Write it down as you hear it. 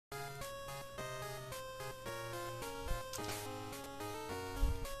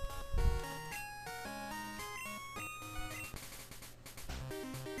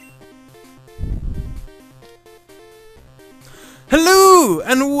Hello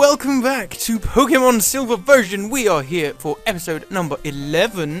and welcome back to Pokemon Silver version. We are here for episode number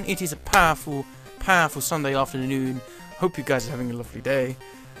 11. It is a powerful Sunday afternoon. Hope you guys are having a lovely day.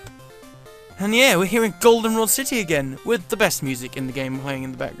 And yeah, we're here in Goldenrod City again with the best music in the game playing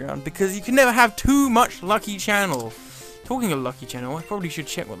in the background because you can never have too much Lucky Channel. Talking of Lucky Channel, I probably should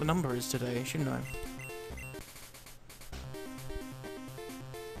check what the number is today, shouldn't I?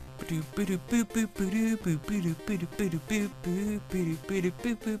 Is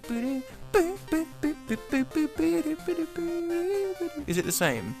it the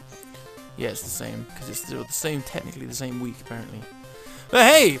same? Yeah, it's the same, because it's still the same, technically the same week, apparently.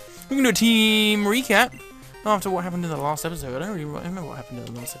 But hey, we can do a team recap after what happened in the last episode. I don't really remember what happened in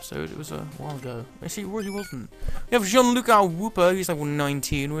the last episode. It was a while ago. Actually, it really wasn't. We have Jean-Luc our Wooper, he's level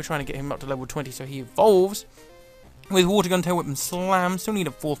 19. We're trying to get him up to level 20 so he evolves. With Water Gun, Tail Whip, and Slam. Still need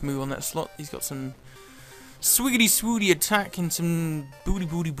a fourth move on that slot. He's got some swiggity swoody attack and some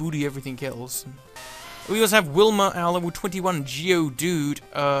booty everything else. We also have Wilma, our level 21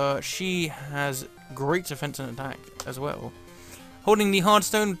 Geodude. She has great defense and attack as well. Holding the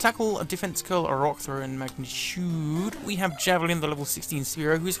Hardstone, Tackle, a Defense Curl, a Rock Throw, and Magnitude. We have Javelin, the level 16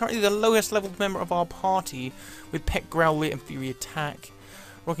 Spearow, who is currently the lowest leveled member of our party, with Peck, Growlithe, and Fury Attack.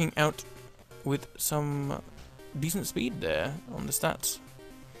 Rocking out with some decent speed there on the stats.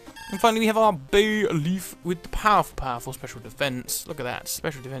 And finally we have our Bayleaf with the powerful special defense. Look at that,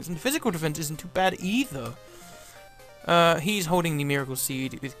 special defense. And physical defense isn't too bad either. He's holding the Miracle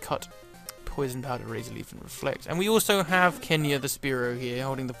Seed with Cut, Poison Powder, Razor Leaf, and Reflect. And we also have Kenya the Spearow here,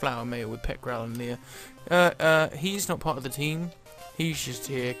 holding the Flower Mail with Pet Growl and Leer. He's not part of the team. He's just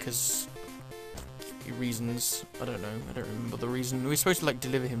here because reasons. I don't know. I don't remember the reason. We're supposed to like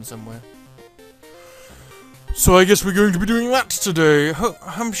deliver him somewhere. So I guess we're going to be doing that today.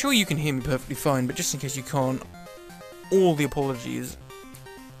 I'm sure you can hear me perfectly fine, but just in case you can't, all the apologies.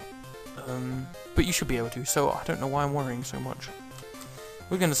 But you should be able to, so I don't know why I'm worrying so much.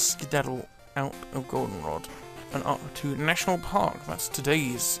 We're going to skedaddle out of Goldenrod and up to National Park. That's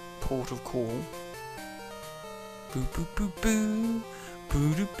today's port of call. Boo boo boo boo.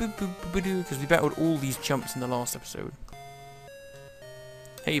 Boo doo boo boo boo boo, because we battled all these jumps in the last episode.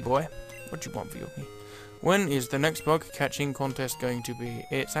 Hey boy, what do you want for me? When is the next bug catching contest going to be?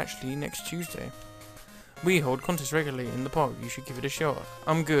 It's actually next Tuesday. We hold contests regularly in the park. You should give it a shot.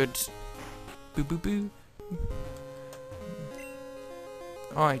 I'm good. Boo boo boo.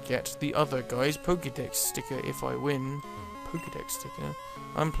 I get the other guy's Pokédex sticker if I win. Pokédex sticker?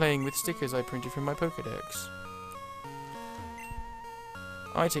 I'm playing with stickers I printed from my Pokédex.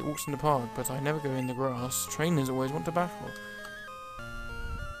 I take walks in the park, but I never go in the grass. Trainers always want to battle.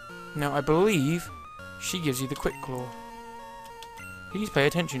 Now I believe she gives you the Quick Claw. Please pay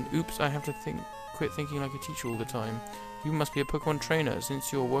attention. Oops, I have to quit thinking like a teacher all the time. You must be a Pokemon trainer.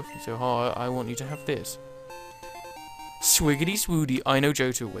 Since you're working so hard, I want you to have this. Swiggity swoody, I know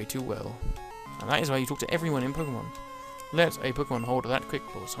Johto way too well. And that is why you talk to everyone in Pokemon. Let a Pokemon hold that Quick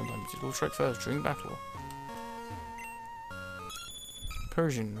Claw. Sometimes it will strike first during battle.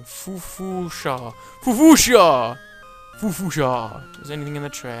 Persian. Fufusha. Fufusha! Fufusha! Is anything in the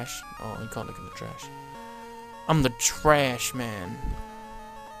trash? Oh, you can't look in the trash. I'm the trash man.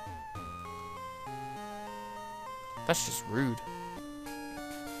 That's just rude.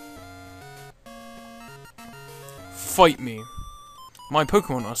 Fight me. My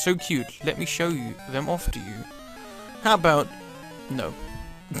Pokemon are so cute. Let me show them off to you. How about... No.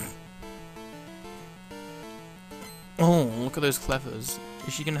 Oh, look at those Cleffers.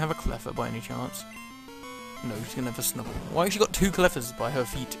 Is she going to have a Cleffer by any chance? No, she's going to have a Snubble. Why has she got two Cleffers by her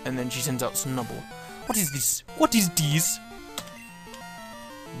feet and then she sends out Snubble? What is this? What is this?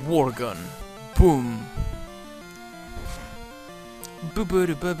 War Gun. Boom. Boo boo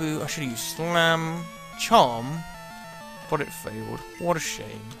doo boo boo. I should use Slam. Charm. But it failed. What a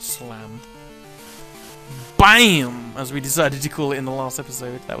shame. Slam. BAM! As we decided to call it in the last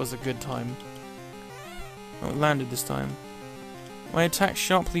episode. That was a good time. Oh, it landed this time. My attack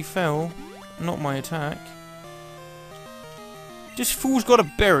sharply fell. Not my attack. This fool's got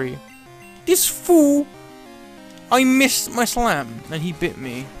a berry. This fool! I missed my Slam, and he bit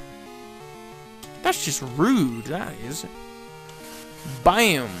me. That's just rude, that is.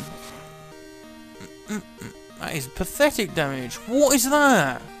 BAM! That is pathetic damage. What is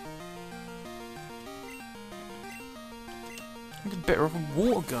that? I could better off a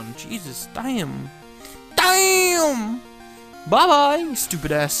Water Gun. Jesus, damn. Damn! Bye-bye, you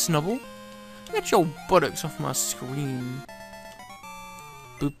stupid-ass Snubble. Get your buttocks off my screen.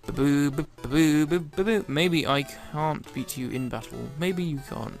 Boop, boop, boop, boop, boop, boop, boop. Maybe I can't beat you in battle. Maybe you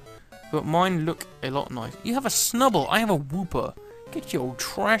can't. But mine look a lot nice. You have a Snubble. I have a Wooper. Get your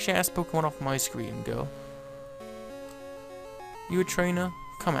trash-ass Pokemon off my screen, girl. You a trainer?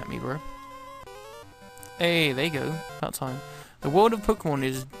 Come at me, bro. Hey, there you go. About time. The world of Pokemon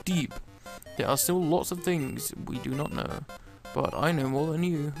is deep. There are still lots of things we do not know. But I know more than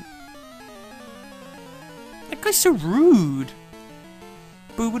you. That guy's so rude.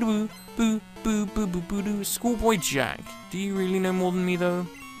 Boo boo boo boo boo boo boo boo boo. Schoolboy Jack. Do you really know more than me though?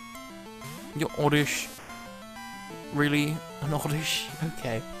 You're oddish. Really? An oddish?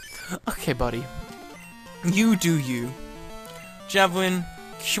 Okay. Okay, buddy. You do you. Javelin,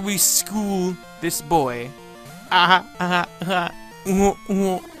 should we school this boy? You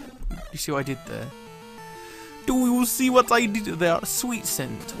see what I did there? Do you see what I did there? Sweet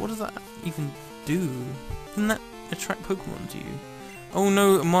scent. What does that even do? Doesn't that attract Pokemon to you? Oh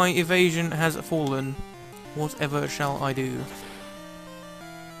no, my evasion has fallen. Whatever shall I do?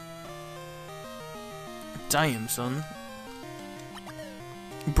 Damn, son.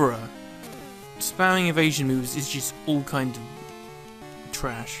 Bruh. Spamming evasion moves is just all kind of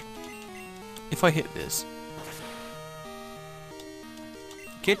trash. If I hit this.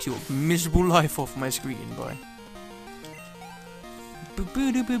 Get your miserable life off my screen, boy.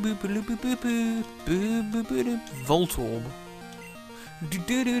 Voltorb.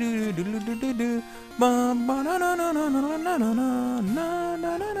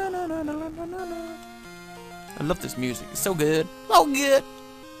 I love this music. It's so good. So good.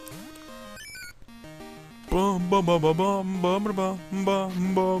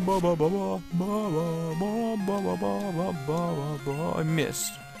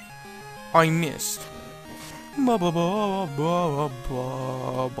 I missed.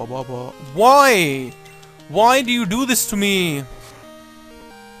 Why? Why do you do this to me?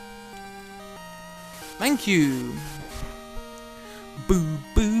 Thank you. Boo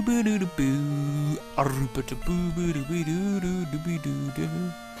boo boo doo doo boo. Aruba doo boo boo doo boo doo doo doo doo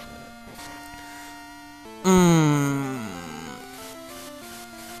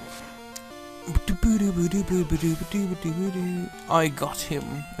doo. I got him.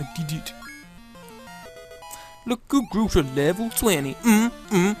 I did it. Look who grew to level 20.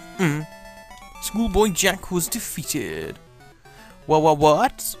 Schoolboy Jack was defeated.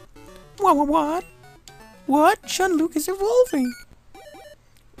 What? What? Jean-Luc is evolving.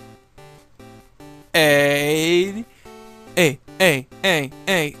 Hey.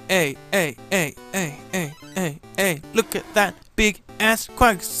 Look at that big ass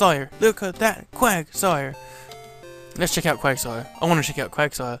Quagsire. Look at that Quagsire. Let's check out Quagsire. I want to check out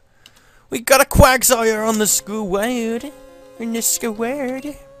Quagsire. We got a Quagsire on the squad. In the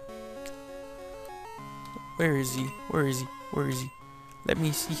squad. Where is he? Let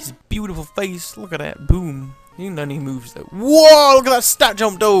me see his beautiful face. Look at that. Boom. He ain't done any moves though. Whoa! Look at that stat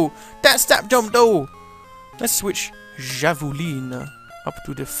jump though. Let's switch Javelin up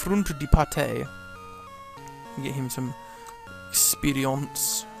to the front de pate. Get him some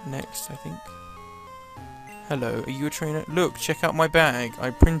experience next, I think. Hello, are you a trainer? Look, check out my bag.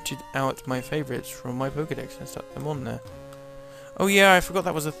 I printed out my favourites from my Pokédex and stuck them on there. Oh yeah, I forgot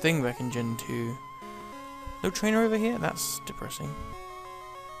that was a thing back in Gen 2. No trainer over here? That's depressing.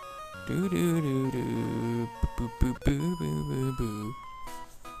 Boo.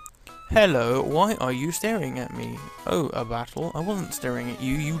 Hello, why are you staring at me? Oh, a battle? I wasn't staring at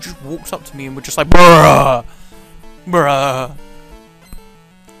you. You just walked up to me and were just like, bruh!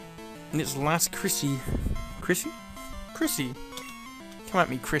 And it's last Chrissy. Chrissy? Come at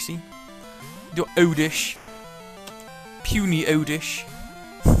me, Chrissy. You're Odish. Puny Odish.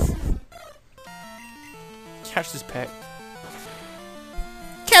 Catch this peck.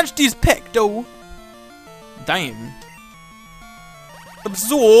 Catch this peck, though! Damn.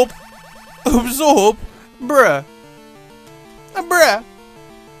 Absorb! Bruh!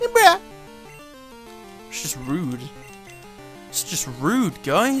 It's just rude. It's just rude,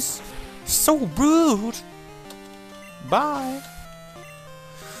 guys. So rude. Bye.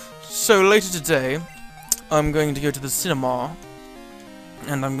 So later today, I'm going to go to the cinema,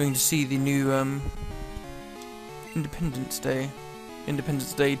 and I'm going to see the new Independence Day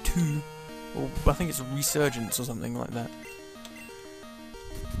 2, or I think it's Resurgence or something like that.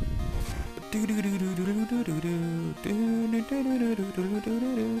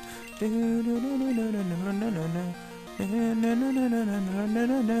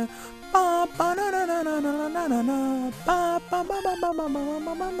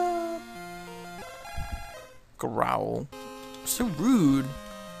 Growl. So rude.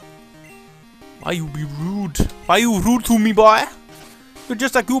 Why you be rude? Why you rude to me, boy? You're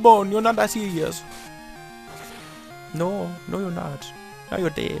just a Cubone. You're not that serious. No, you're not. Now you're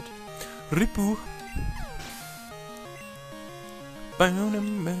dead. Ripu.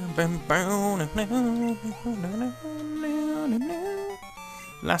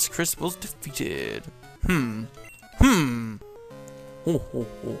 Last Chris was defeated.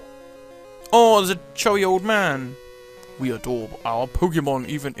 Oh, there's a chubby old man. We adore our Pokemon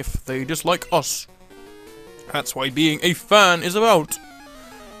even if they dislike us. That's why being a fan is about.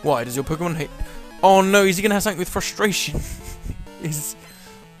 Why does your Pokemon hate? Oh no, is he gonna have something with frustration? Is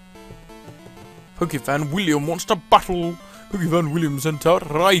Pokefan William wants to battle. Pokefan William sent out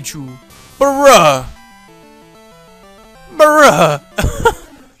Raichu. Bruh! Bruh!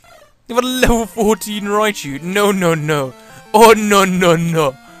 You have a level 14 Raichu. No, no, no. Oh, no, no,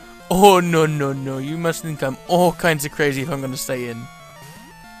 no. Oh, no, no, no. You must think I'm all kinds of crazy if I'm gonna stay in.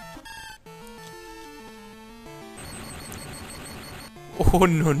 Oh,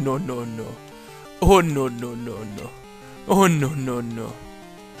 no, no, no, no. Oh, no, no, no, no. Oh, no, no, no.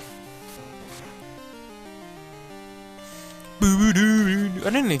 I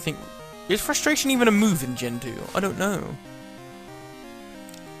don't even think... Is frustration even a move in Gen 2? I don't know.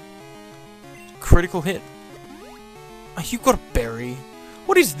 Critical hit. Oh, you got a berry.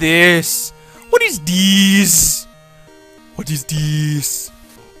 What is this? What is this? What is this?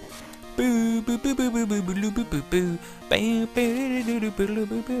 Boo boo boo boo boo boo boo boo boo boo. Boo boo boo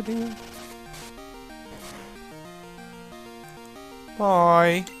boo boo boo.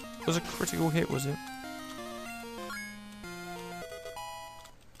 Bye. It was a critical hit, was it?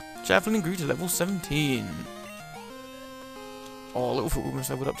 Javelin grew to level 17. Oh, little foot almost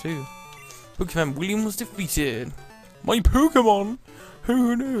leveled up too. Pokemon William was defeated. My Pokemon!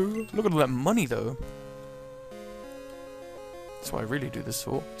 Who knew? Look at all that money though. That's what I really do this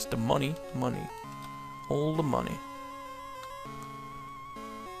for. It's the money. Money. All the money.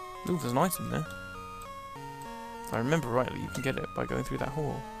 Ooh, there's an item there. If I remember rightly, you can get it by going through that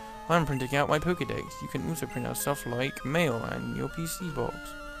hall. I'm printing out my Pokédex. You can also print out stuff like mail and your PC box.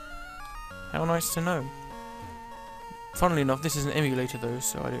 How nice to know. Funnily enough, this is an emulator though,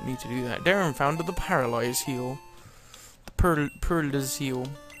 so I don't need to do that. Darren found the Paralyze Heal. The Pearl's Heal.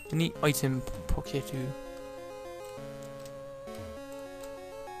 A neat item Poketu.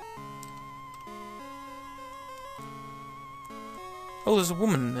 Oh, there's a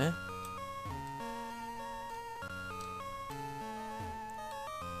woman in there.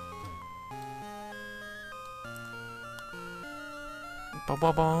 Ba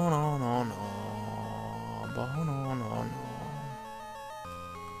ba ba no no no. Ba no no no.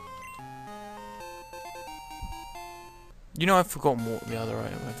 You know, I've forgotten what the other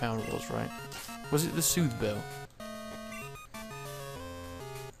item I found was, right? Was it the Soothe Bell?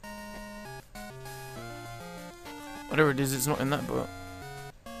 Whatever it is, it's not in that book.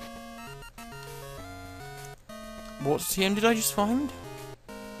 What TM did I just find?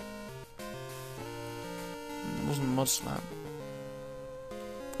 It wasn't Mud Slap.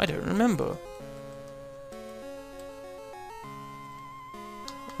 I don't remember.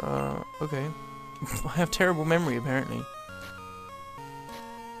 Okay. I have terrible memory, apparently.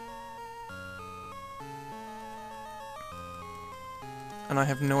 And I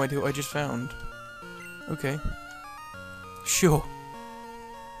have no idea what I just found. Okay. Sure.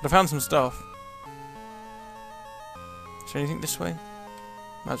 But I found some stuff. Is there anything this way?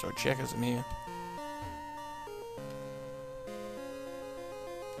 Might as well check as I'm here.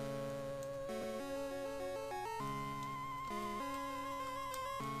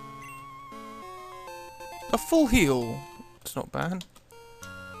 A full heal. It's not bad.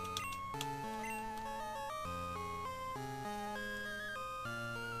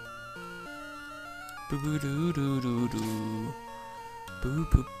 Boo boo doo doo doo doo. Boo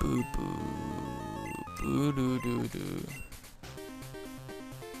boo boo boo. Boo doo doo doo.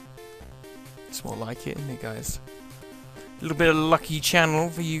 It's more like it, isn't it, guys? A little bit of lucky channel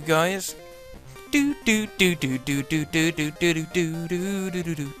for you guys. Do do do do do do do do do do do do do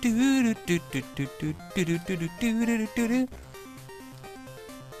do do do do do do do.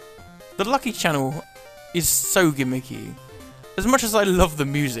 The Lucky Channel is so gimmicky. As much as I love the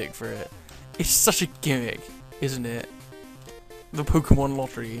music for it, it's such a gimmick, isn't it? The Pokemon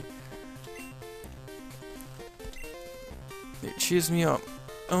lottery. It cheers me up.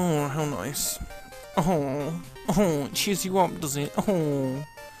 Oh, how nice. Oh, it cheers you up, does it? Oh.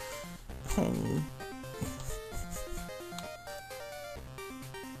 Oh.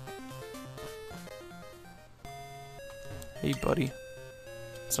 Hey, buddy.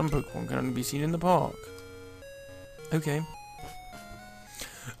 Some Pokemon can only be seen in the park. Okay.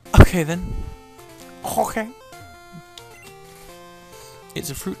 Okay, then. Okay. It's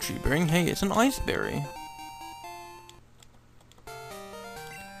a fruit tree bearing hay. It's an ice berry.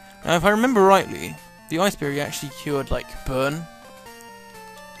 Now, if I remember rightly, the ice berry actually cured, like, burn.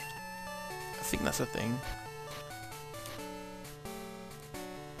 think that's a thing.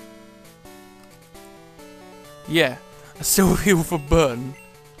 Yeah, a silver heal for burn.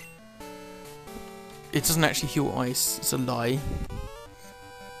 It doesn't actually heal ice, it's a lie.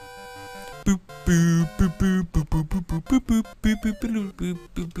 Boop boop boop boop boop boop boop boop boop boop boop boop boop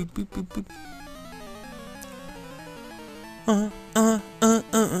boop boop boop boop.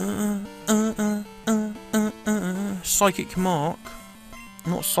 Psychic Mark,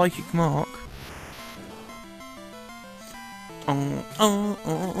 not Psychic Mark. Oh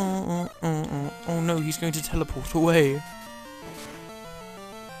no, he's going to teleport away.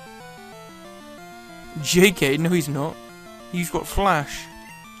 JK, no he's not. He's got Flash.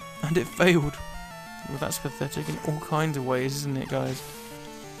 And it failed. Well, that's pathetic in all kinds of ways, isn't it, guys?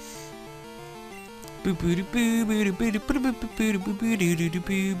 Will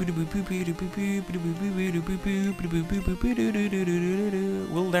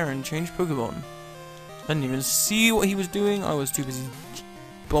Darren change Pokemon? I didn't even see what he was doing. I was too busy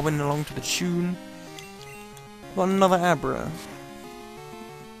bobbing along to the tune. Got another Abra.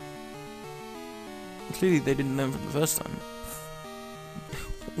 Clearly they didn't learn from the first time.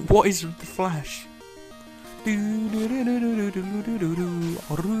 What is with the Flash?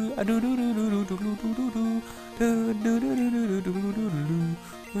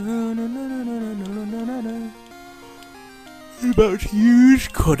 About to use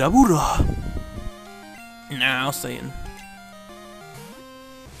Kadabura. Now saying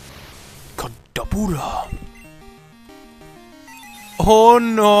Kadabura. Oh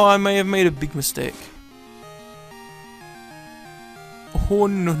no, I may have made a big mistake. Oh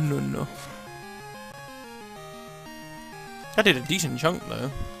no no no. I did a decent chunk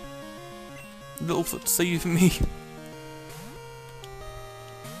though. Littlefoot saved me.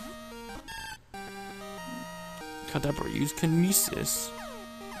 Kadabra used Kinesis.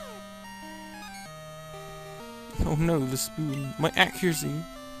 Oh no, the spoon. My accuracy.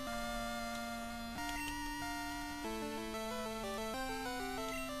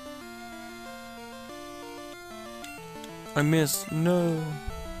 I missed. No.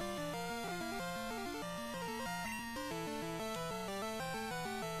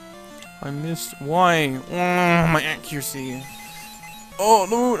 I missed. Why? Oh, my accuracy. Oh,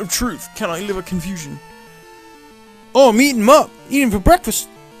 the moment of truth. Can I live a confusion? Oh, I'm eating him up. Eating him for breakfast.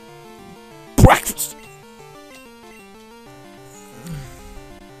 Breakfast.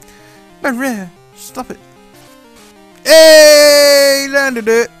 Not rare. Stop it. Hey, he landed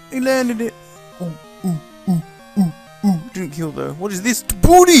it. He landed it. Ooh, ooh, ooh, ooh, ooh. Didn't kill though. What is this? The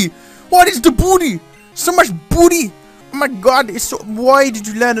booty. What is the booty? So much booty. Oh my god, it's so. Why did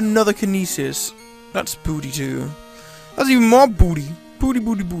you land another Kinesis? That's booty too. That's even more booty. Booty,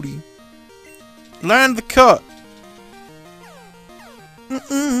 booty, booty. Land the cut.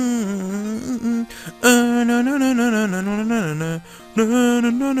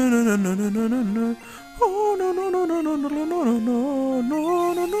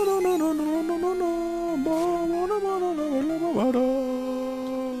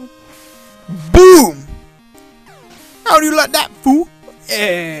 Boom! How do you like that, fool?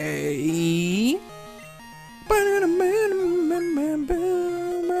 Hey.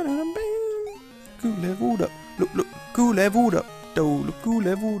 Cool leveled up. Look, cool leveled up. Look, cool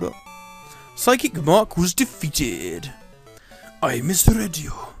leveled up. Psychic Mark was defeated. I misread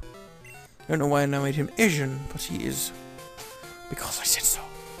you. I don't know why I now made him Asian, but he is. Because I said so.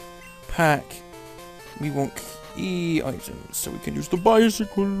 Pack. We want E items, so we can use the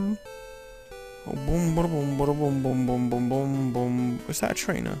bicycle. Oh, boom, bada, boom, bada, boom, boom, boom, boom, boom, boom. Is that a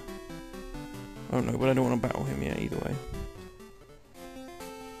trainer? I don't know, but I don't want to battle him yet, either way.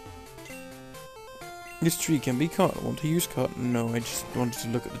 This tree can be cut. I want to use cut. No, I just wanted to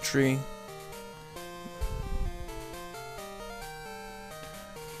look at the tree.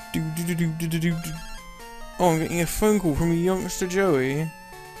 Oh, I'm getting a phone call from a youngster Joey.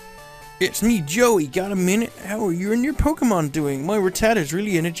 It's me, Joey. Got a minute? How are you and your Pokemon doing? My Rattata's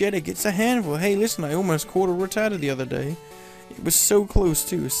really energetic. It's a handful. Hey, listen, I almost caught a Rattata the other day. It was so close,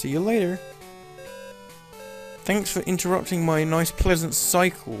 too. See you later. Thanks for interrupting my nice, pleasant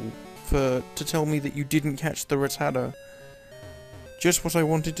cycle to tell me that you didn't catch the Rattata. Just what I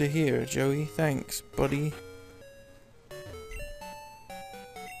wanted to hear, Joey. Thanks, buddy.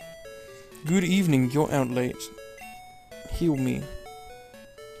 Good evening. You're out late. Heal me.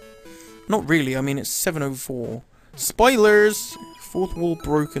 Not really, I mean it's 7:04. Spoilers! Fourth wall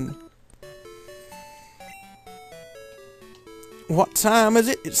broken. What time is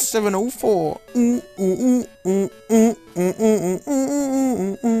it? It's 7:04.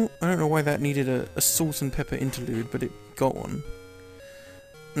 I don't know why that needed a salt and pepper interlude, but it got one.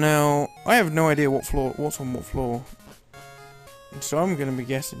 Now, I have no idea what's on what floor. So I'm gonna be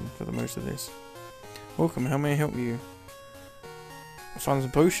guessing for the most of this. Welcome, how may I help you? I found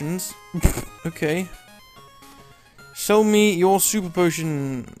some potions. Okay. Sell me your super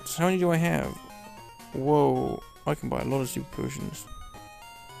potions. How many do I have? Whoa, I can buy a lot of super potions.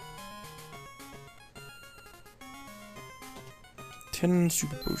 Ten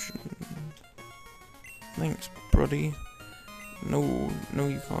super potions. Thanks, buddy. No,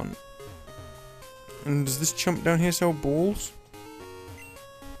 you can't. And does this chump down here sell balls?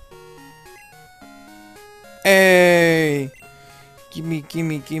 Hey! Gimme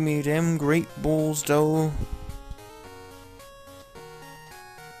them great balls, though.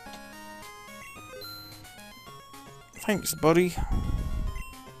 Thanks, buddy.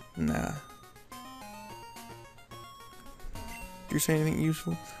 Nah. Do you say anything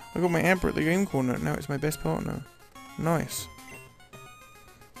useful? I got my Amber at the game corner. Now it's my best partner. Nice.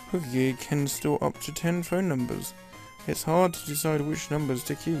 Hoogie can store up to 10 phone numbers. It's hard to decide which numbers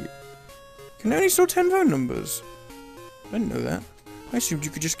to keep. Can only store 10 phone numbers? I didn't know that. I assumed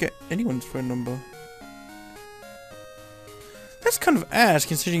you could just get anyone's phone number. That's kind of ass,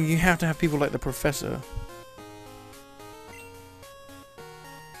 considering you have to have people like the professor.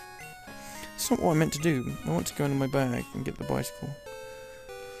 That's not what I meant to do. I want to go into my bag and get the bicycle.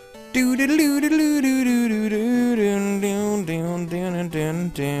 Oh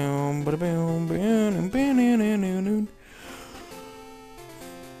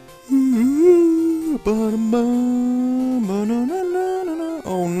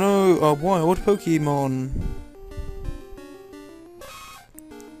no, a wild Pokemon.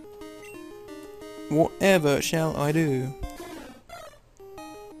 Whatever shall I do?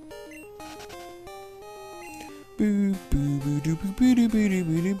 Boo boo boo doo boo boo doo boo doo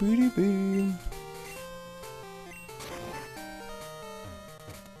boo doo boo doo boo.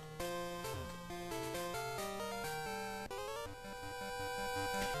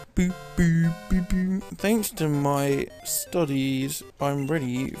 Boo boo boo boo. Thanks to my studies, I'm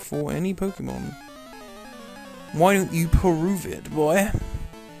ready for any Pokemon. Why don't you prove it, boy?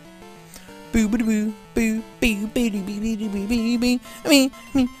 Boo boo boo boo boo boo boo boo boo boo boo boo. Me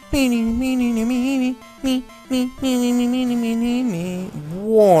me me me me me me me me me.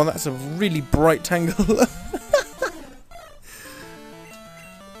 Whoa, that's a really bright tangle.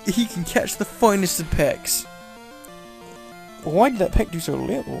 He can catch the finest of pecks. Why did that peck do so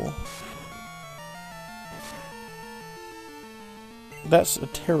little? That's a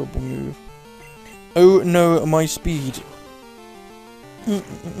terrible move. Oh no, my speed.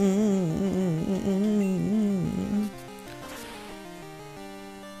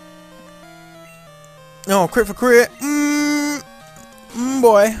 Oh, crit for crit.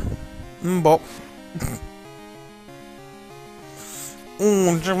 Boy. Bop.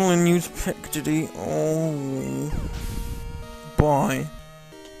 Oh, Javelin used pick, did he? Oh. Bye.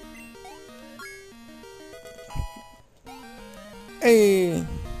 Hey.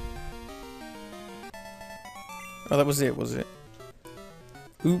 Oh, that was it, was it?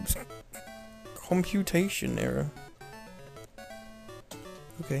 Oops. Computation error.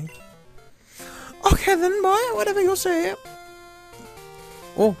 Okay. Okay then, boy, whatever you say.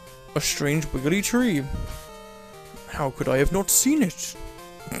 Oh, a strange wiggly tree. How could I have not seen it?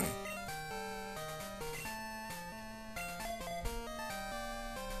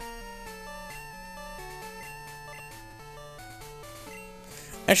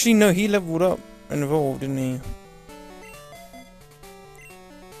 Actually, no, he leveled up and evolved, didn't he?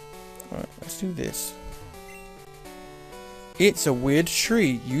 Alright, let's do this. It's a weird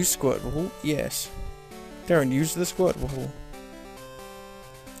tree. Use Squirtbottle? Yes. Darren, use the Squirtbottle.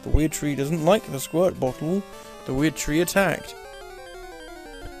 The weird tree doesn't like the Squirtbottle. The weird tree attacked.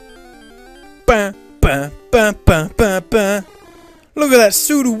 Ba ba ba ba ba ba. Look at that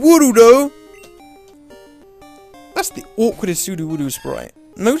Sudowoodo though. That's the awkwardest Sudowoodo sprite.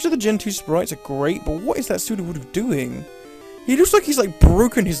 Most of the Gen 2 sprites are great, but what is that Sudowoodo doing? He looks like he's like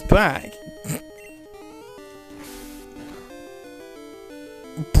broken his back.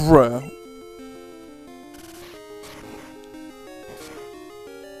 Bruh.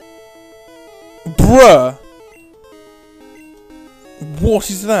 Bruh. What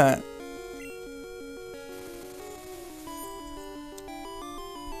is that?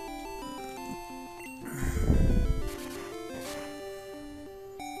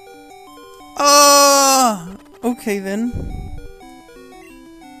 Ah! Okay then.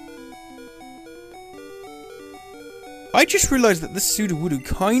 I just realised that this Sudowoodo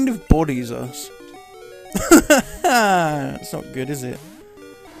kind of bodies us. That's not good, is it?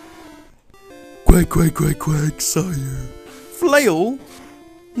 Quack, quack, quack, quack, sire. Flail?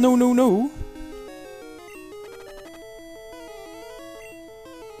 No, no, no.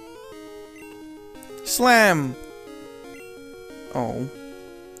 Slam. Oh.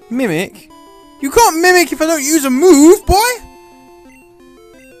 Mimic? You can't mimic if I don't use a move, boy!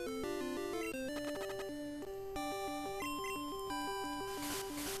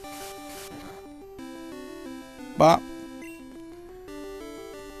 Bop.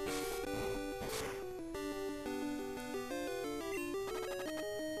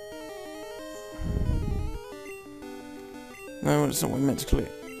 No, that's not what I meant to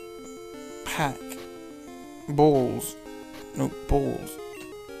click. Pack. Balls. No, balls.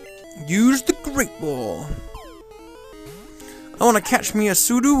 Use the great ball. I want to catch me a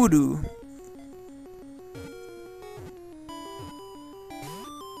Sudowoodo.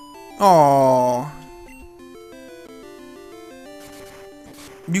 Aww.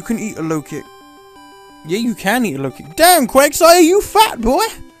 You can eat a low kick. Yeah, you can eat a low kick. Damn, Quagsire, you fat boy!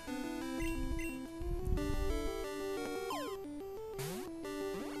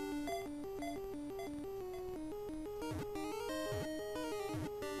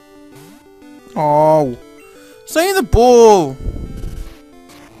 Oh. Stay in the ball!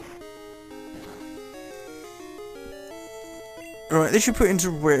 Right, they should put it into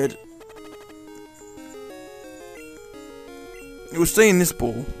red. It will stay in this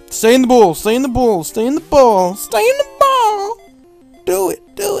ball. Stay in the ball, stay in the ball, stay in the ball, stay in the ball! Do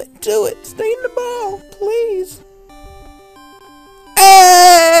it, do it, do it, stay in the ball, please.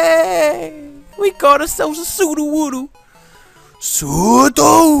 Hey! We got ourselves a Sudowoodo.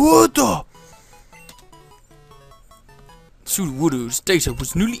 Sudowoodo! Sudowoodo's data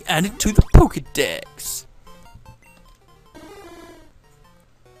was newly added to the Pokédex.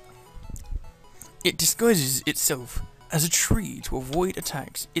 It disguises itself as a tree to avoid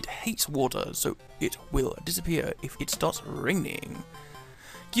attacks. It hates water, so it will disappear if it starts raining.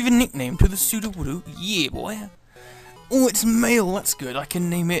 Give a nickname to the Sudowoodo. Yeah, boy. Oh, it's male. That's good. I can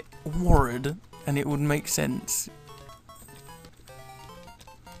name it Warred, and it would make sense.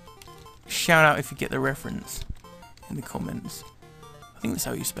 Shout out if you get the reference in the comments. I think that's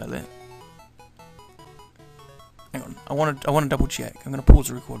how you spell it. Hang on. I want to double check. I'm gonna pause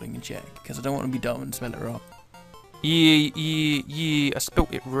the recording and check because I don't want to be dumb and spell it wrong. Yeah, I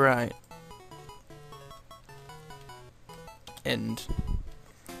spelt it right. And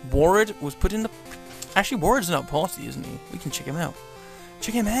Warred was put in the... Actually, Warred's in our party, isn't he? We can check him out.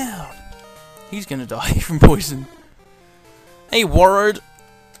 Check him out! He's gonna die from poison. Hey, Warred!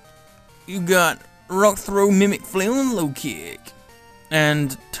 You got Rock Throw, Mimic Flail, and Low Kick.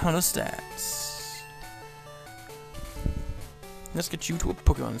 And ton of stats. Let's get you to a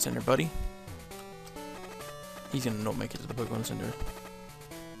Pokemon Center, buddy. He's gonna not make it to the Pokemon Center.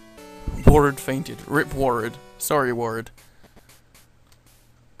 Warred fainted. Rip Warred. Sorry, Warred.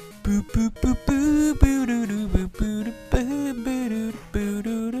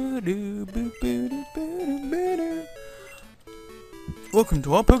 Welcome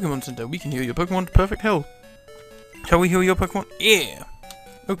to our Pokemon Center. We can heal your Pokemon to perfect health. Shall we heal your Pokemon? Yeah!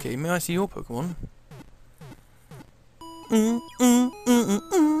 Okay, may I see your Pokemon?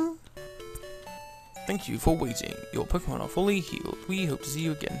 Thank you for waiting. Your Pokemon are fully healed. We hope to see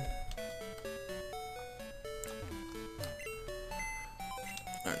you again.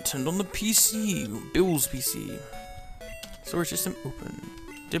 Alright, turned on the PC. Bill's PC. Storage system open.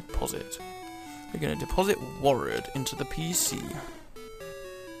 Deposit. We're gonna deposit Warred into the PC.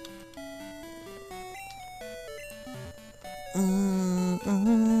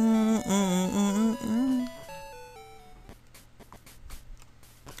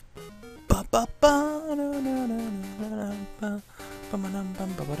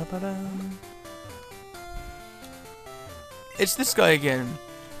 It's this guy again.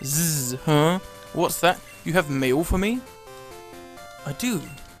 Zzz, huh? What's that? You have mail for me? I do.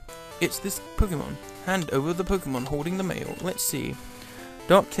 It's this Pokemon. Hand over the Pokemon holding the mail. Let's see.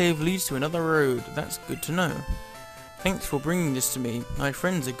 Dark Cave leads to another road. That's good to know. Thanks for bringing this to me. My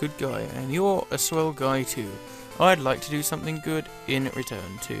friend's a good guy, and you're a swell guy too. I'd like to do something good in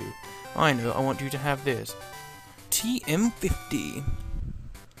return too. I know, I want you to have this. TM50.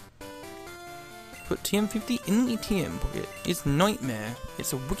 Put TM50 in the TM pocket. It's Nightmare.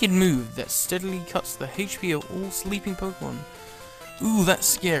 It's a wicked move that steadily cuts the HP of all sleeping Pokemon. Ooh, that's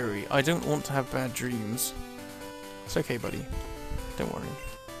scary. I don't want to have bad dreams. It's okay, buddy. Don't worry.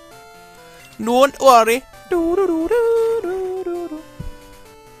 Don't worry.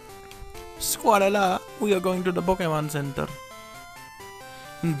 Squirtbottle, we are going to the Pokemon Center.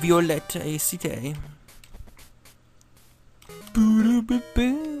 Violetta City.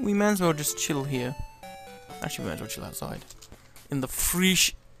 We might as well just chill here. Actually, we might as well chill outside. In the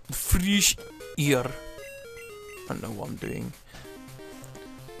fresh fresh air. I don't know what I'm doing.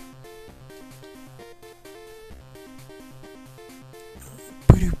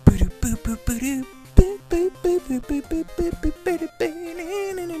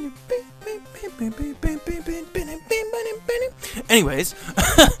 Anyways,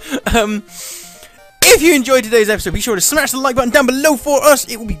 if you enjoyed today's episode, be sure to smash the like button down below for us.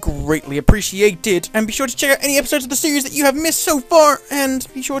 It will be greatly appreciated. And be sure to check out any episodes of the series that you have missed so far. And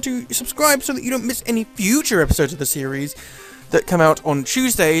be sure to subscribe so that you don't miss any future episodes of the series that come out on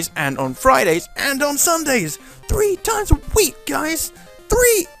Tuesdays and on Fridays and on Sundays. 3 times a week, guys.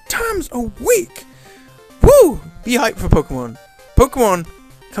 3 times a week. Woo! Be hyped for Pokemon. Pokemon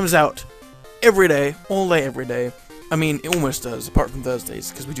comes out every day, all day, every day. I mean, it almost does, apart from Thursdays,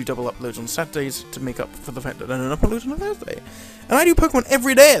 because we do double uploads on Saturdays to make up for the fact that I don't upload on a Thursday. And I do Pokemon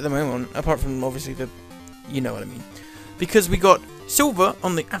every day at the moment, apart from, obviously, the... you know what I mean. Because we got Silver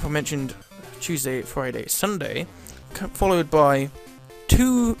on the aforementioned Tuesday, Friday, Sunday, followed by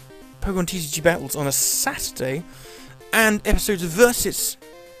 2 Pokemon TCG battles on a Saturday, and episodes of Versus,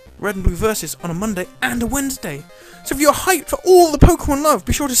 Red and Blue Versus, on a Monday and a Wednesday. So if you're hyped for all the Pokemon love,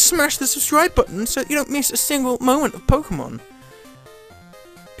 be sure to smash the subscribe button so that you don't miss a single moment of Pokemon.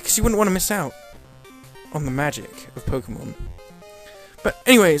 Because you wouldn't want to miss out on the magic of Pokemon. But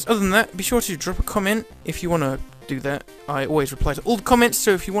anyways, other than that, be sure to drop a comment if you want to do that. I always reply to all the comments, so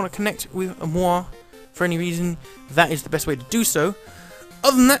if you want to connect with moi for any reason, that is the best way to do so.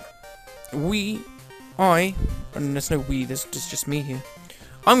 Other than that, and there's no we, there's just me here.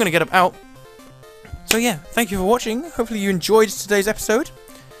 I'm going to get up out. So yeah, thank you for watching. Hopefully you enjoyed today's episode.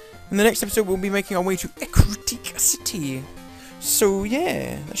 In the next episode, we'll be making our way to Ecruteak City. So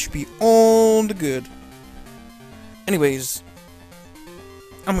yeah, that should be all the good. Anyways,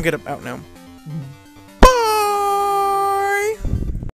 I'm gonna get up out now.